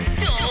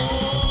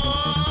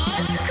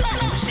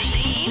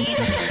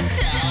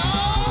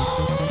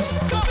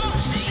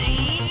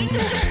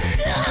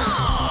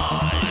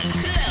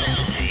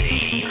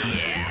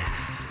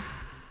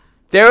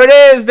There it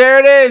is.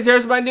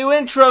 There's my new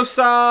intro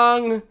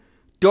song.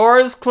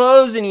 Doors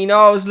closing. You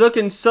know, I was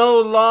looking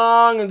so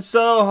long and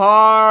so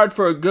hard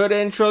for a good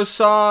intro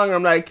song.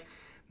 I'm like,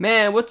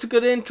 man, what's a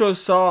good intro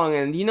song?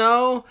 And you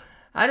know,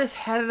 I just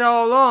had it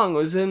all along. It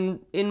was in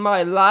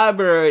my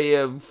library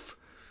of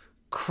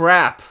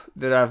crap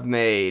that I've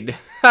made.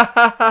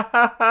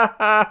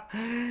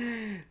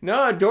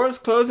 No, Doors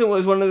Closing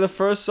was one of the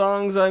first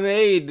songs I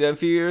made a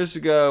few years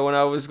ago when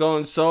I was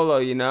going solo,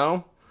 you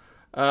know.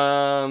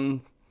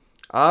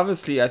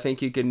 Obviously, I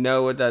think you can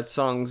know what that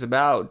song's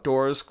about.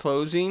 Doors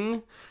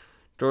closing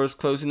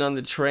on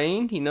the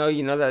train. You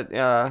know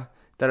that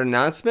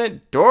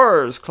announcement.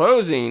 Doors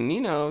closing.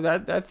 You know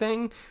that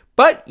thing.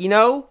 But you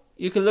know,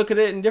 you can look at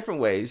it in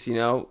different ways. You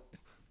know,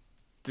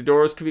 the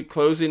doors could be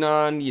closing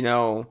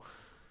on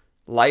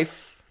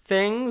life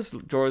things.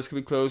 Doors could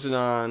be closing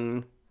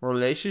on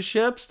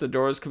relationships. The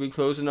doors could be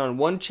closing on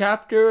one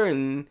chapter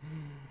and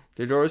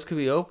the doors could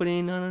be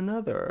opening on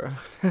another.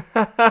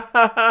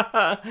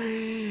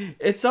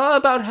 It's all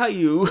about how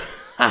you...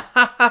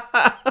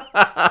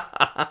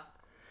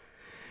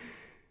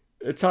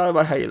 It's all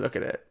about how you look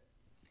at it.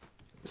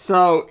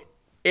 So,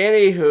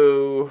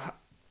 anywho,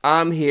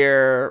 I'm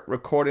here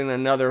recording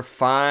another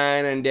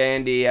fine and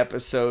dandy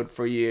episode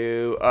for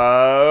you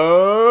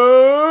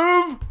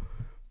of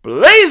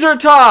Blazer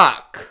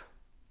Talk.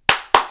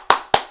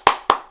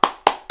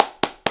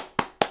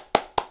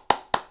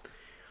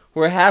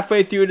 We're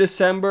halfway through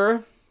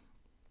December,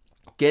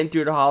 getting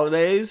through the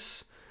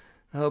holidays.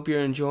 I hope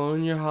you're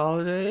enjoying your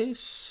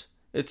holidays.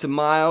 It's a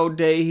mild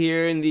day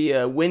here in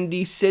the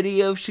windy city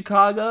of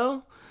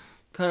Chicago.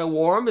 Kind of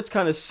warm. It's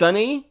kind of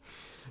sunny.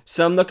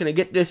 So I'm looking to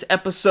get this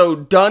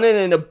episode done and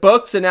in the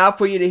books and out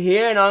for you to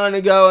hear. And I'm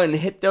going to go and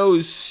hit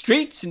those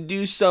streets and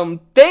do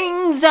some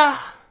things.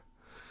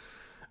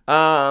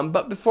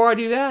 But before I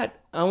do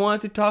that, I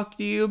want to talk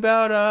to you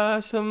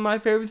about some of my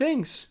favorite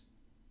things.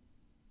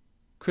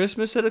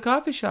 Christmas at a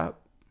coffee shop.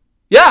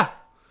 Yeah,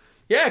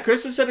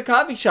 Christmas at a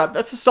coffee shop.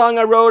 That's a song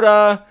I wrote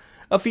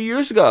a few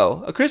years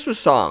ago. A Christmas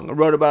song I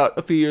wrote about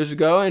a few years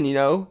ago. And, you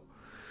know,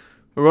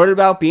 I wrote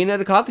about being at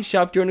a coffee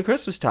shop during the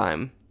Christmas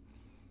time.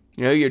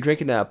 You know, you're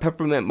drinking a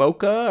peppermint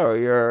mocha or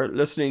you're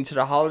listening to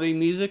the holiday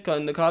music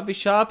on the coffee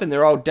shop and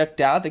they're all decked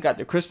out. They got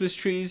their Christmas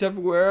trees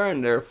everywhere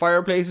and their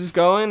fireplaces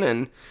going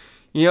and,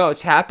 you know,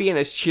 it's happy and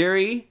it's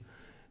cheery.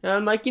 And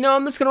I'm like, you know,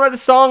 I'm just going to write a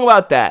song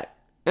about that.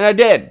 And I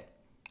did.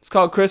 It's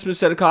called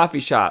Christmas at a Coffee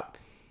Shop.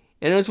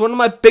 And it was one of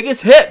my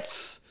biggest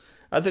hits.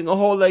 I think a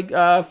whole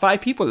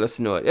 5 people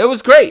listened to it. It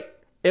was great.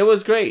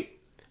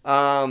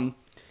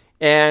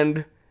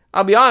 And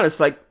I'll be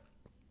honest,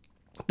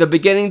 the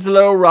beginning's a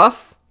little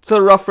rough. It's a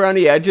little rough around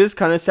the edges.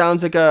 Kind of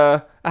sounds like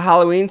a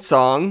Halloween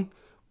song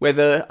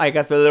where I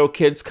got the little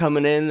kids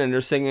coming in and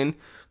they're singing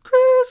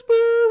Christmas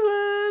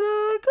at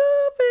a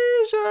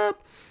coffee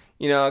shop.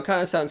 You know, it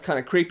kind of sounds kind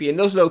of creepy. And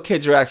those little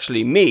kids are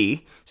actually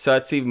me, so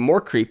it's even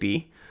more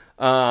creepy.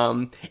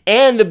 And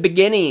the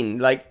beginning,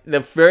 the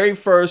very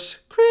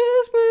first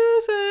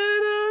Christmas at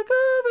a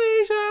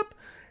coffee shop,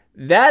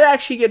 that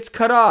actually gets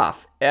cut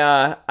off.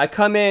 I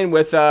come in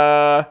with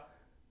Christmas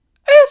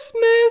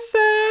at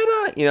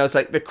a, you know, it's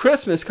like the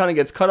Christmas kind of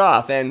gets cut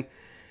off. And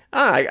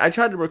I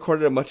tried to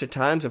record it a bunch of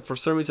times, and for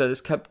some reason I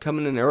just kept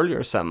coming in earlier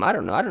or something. I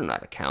don't know how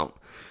to count.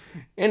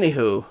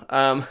 Anywho,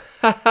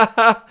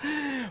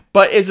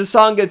 but as the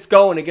song gets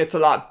going, it gets a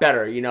lot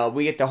better. You know,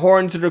 we get the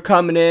horns that are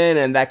coming in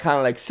and that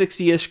kind of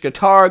 60-ish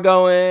guitar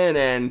going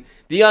and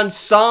the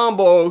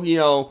ensemble, you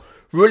know,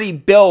 really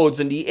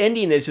builds and the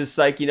ending is just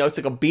you know, it's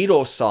like a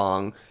Beatles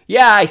song.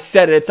 Yeah, I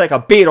said it. It's like a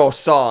Beatles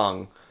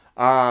song.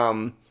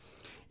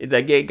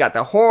 You got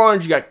the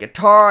horns, you got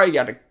guitar, you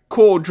got the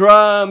cool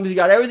drums, you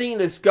got everything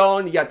that's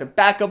going. You got the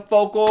backup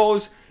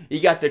vocals. You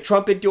got the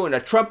trumpet doing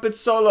a trumpet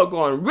solo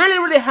going really,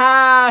 really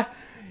high.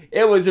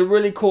 It was a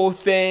really cool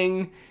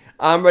thing.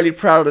 I'm really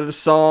proud of the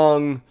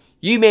song.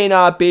 You may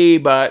not be,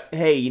 but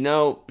hey, you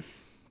know,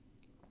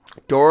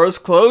 doors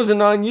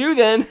closing on you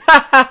then.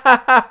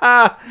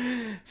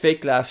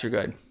 Fake laughs are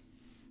good.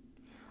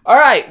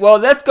 Alright, well,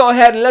 let's go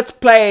ahead and let's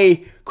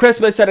play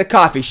Christmas at a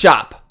Coffee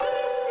Shop.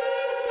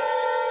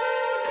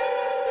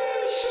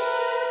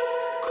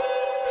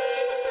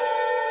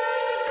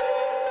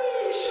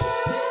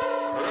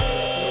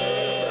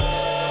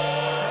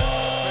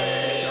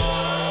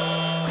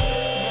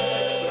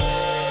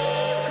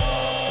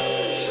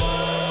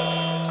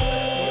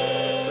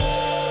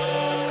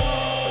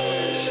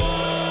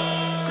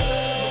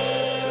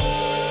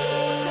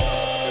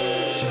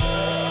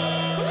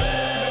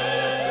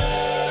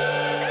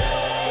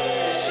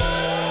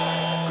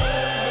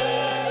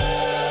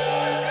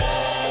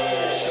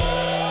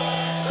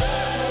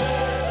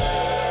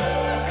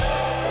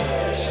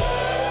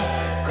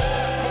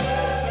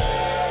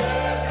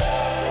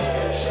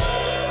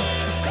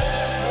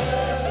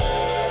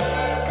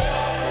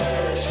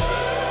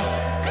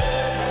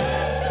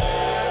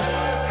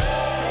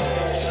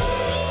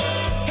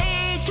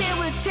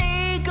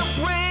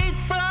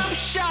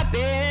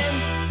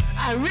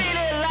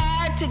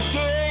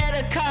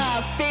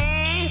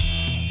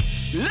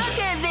 Look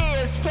at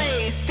this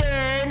place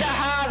during the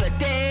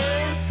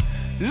holidays.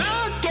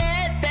 Look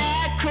at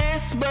that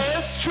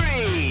Christmas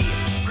tree.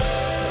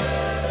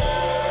 Christmas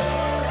at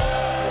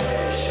a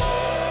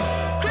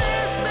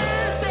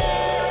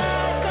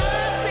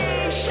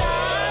coffee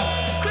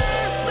shop.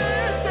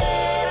 Christmas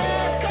at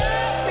a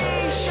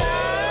coffee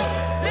shop.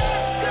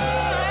 Let's go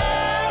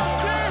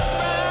have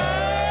Christmas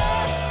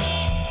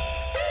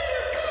at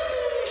a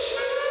coffee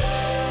shop.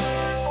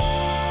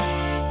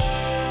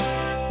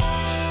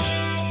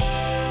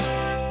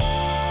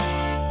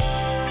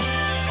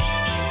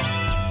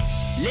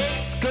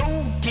 Let's go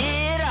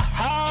get a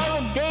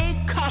holiday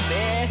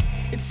coffee.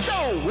 It's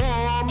so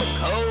warm and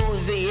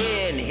cozy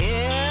in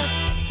here.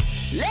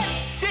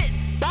 Let's sit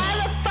by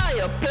the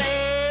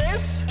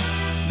fireplace.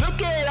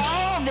 Look at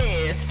all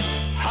this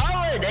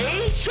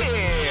holiday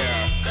cheer.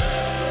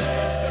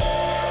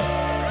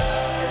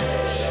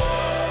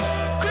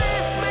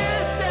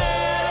 Christmas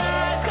at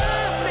a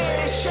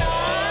coffee shop.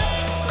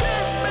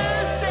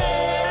 Christmas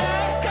at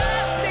a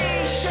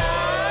coffee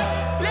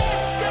shop.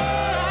 Let's go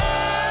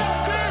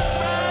have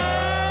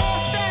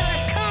Christmas at a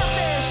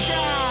coffee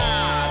shop.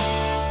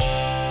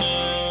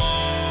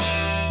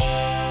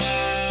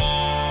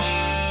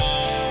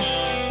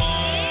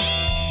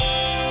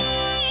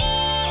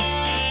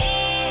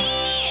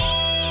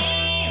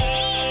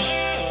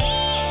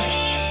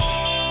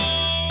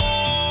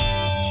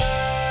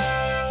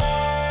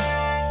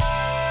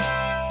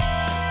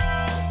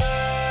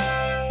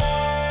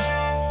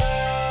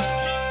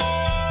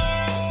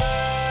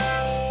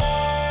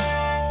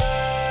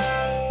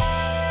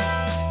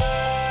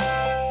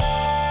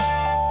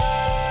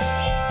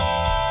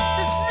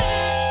 The snow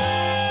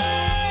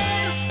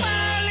is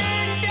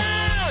falling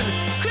down.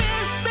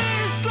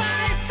 Christmas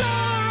lights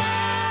are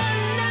on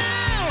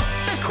now.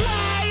 The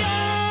choir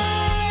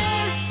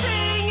is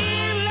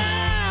singing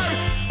loud.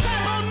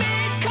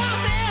 Peppermint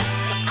coffee.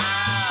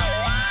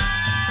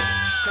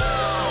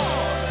 Oh,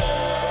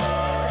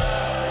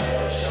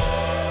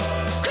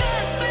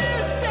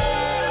 Christmas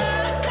at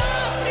a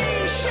coffee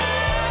shop.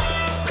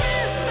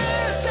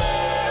 Christmas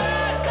at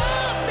a coffee shop. Christmas at a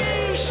coffee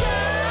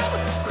shop.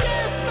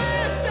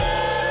 Christmas at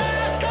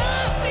a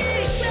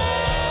coffee shop.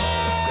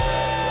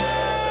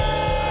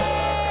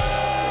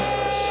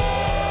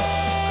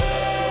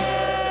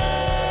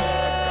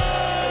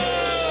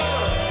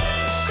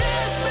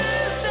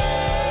 Christmas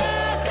at a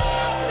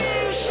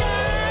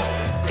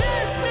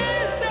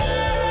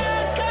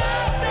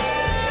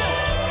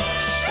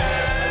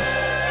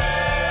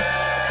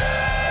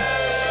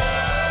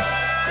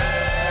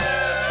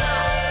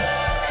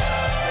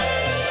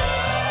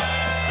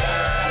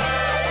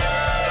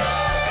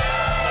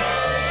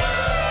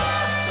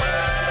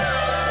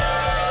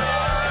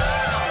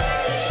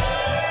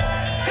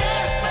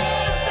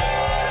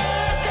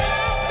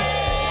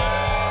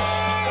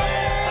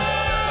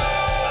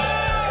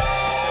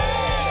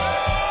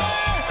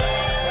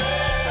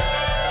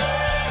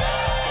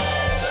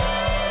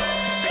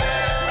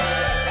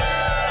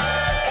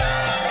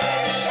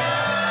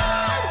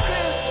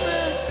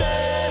Christmas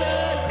at a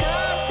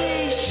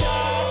coffee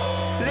shop.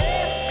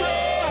 Let's go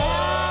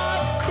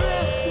have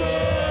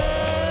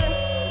Christmas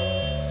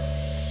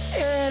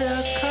at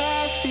a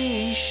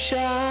coffee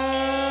shop.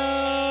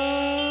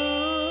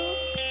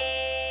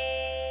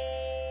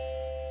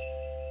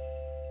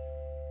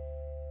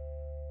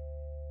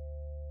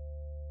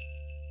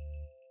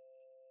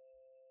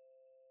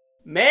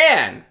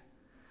 Man,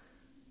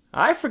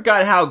 I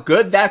forgot how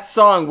good that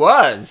song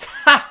was.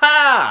 Ha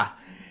ha!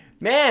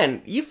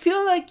 Man, you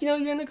feel like, you're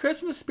in the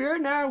Christmas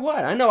spirit now or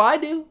what? I know I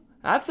do.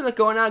 I feel like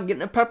going out and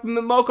getting a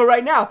peppermint mocha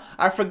right now.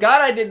 I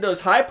forgot I did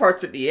those high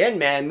parts at the end,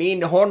 man. Me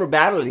and the horn were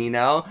battling,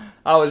 I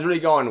was really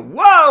going,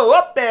 whoa,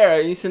 up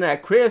there. You sing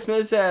that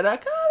Christmas at a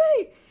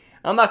coffee.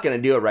 I'm not going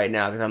to do it right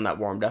now because I'm not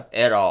warmed up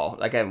at all.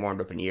 Like I haven't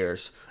warmed up in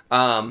years.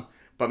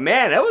 But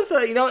man, that was,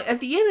 at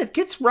the end it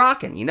gets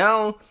rocking,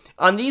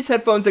 On these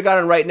headphones I got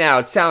on right now,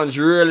 it sounds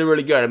really,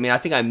 really good. I mean, I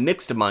think I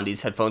mixed them on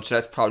these headphones, so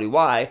that's probably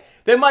why.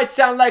 They might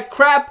sound like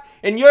crap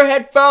in your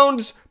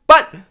headphones,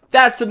 but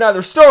that's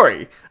another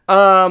story.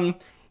 Yeah,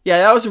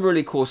 that was a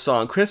really cool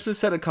song.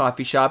 Christmas at a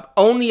Coffee Shop.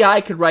 Only I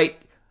could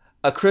write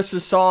a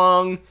Christmas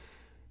song.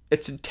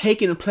 It's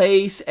taking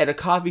place at a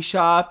coffee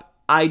shop.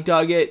 I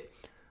dug it.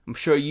 I'm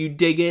sure you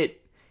dig it.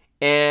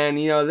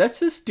 And, let's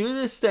just do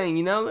this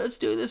thing, Let's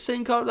do this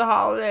thing called the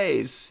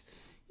holidays.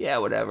 Yeah,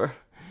 whatever.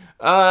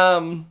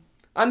 I'm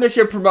just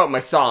here promoting my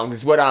songs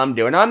is what I'm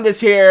doing. I'm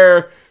just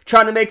here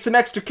trying to make some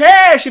extra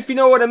cash, if you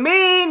know what I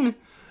mean.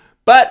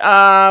 But,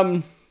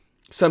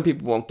 some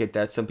people won't get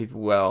that. Some people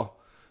will.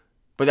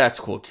 But that's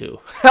cool, too.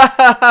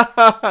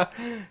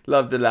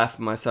 Love to laugh at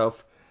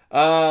myself.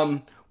 Well,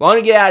 I'm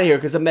going to get out of here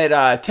because I'm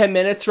at 10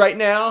 minutes right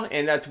now.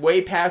 And that's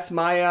way past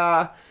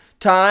my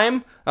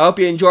time. I hope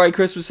you enjoy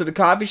Christmas at the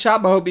Coffee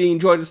Shop. I hope you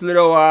enjoyed this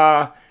little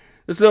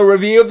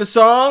review of the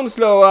song. This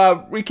little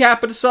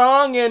recap of the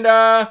song. And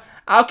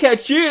I'll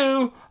catch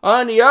you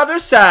on the other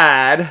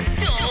side.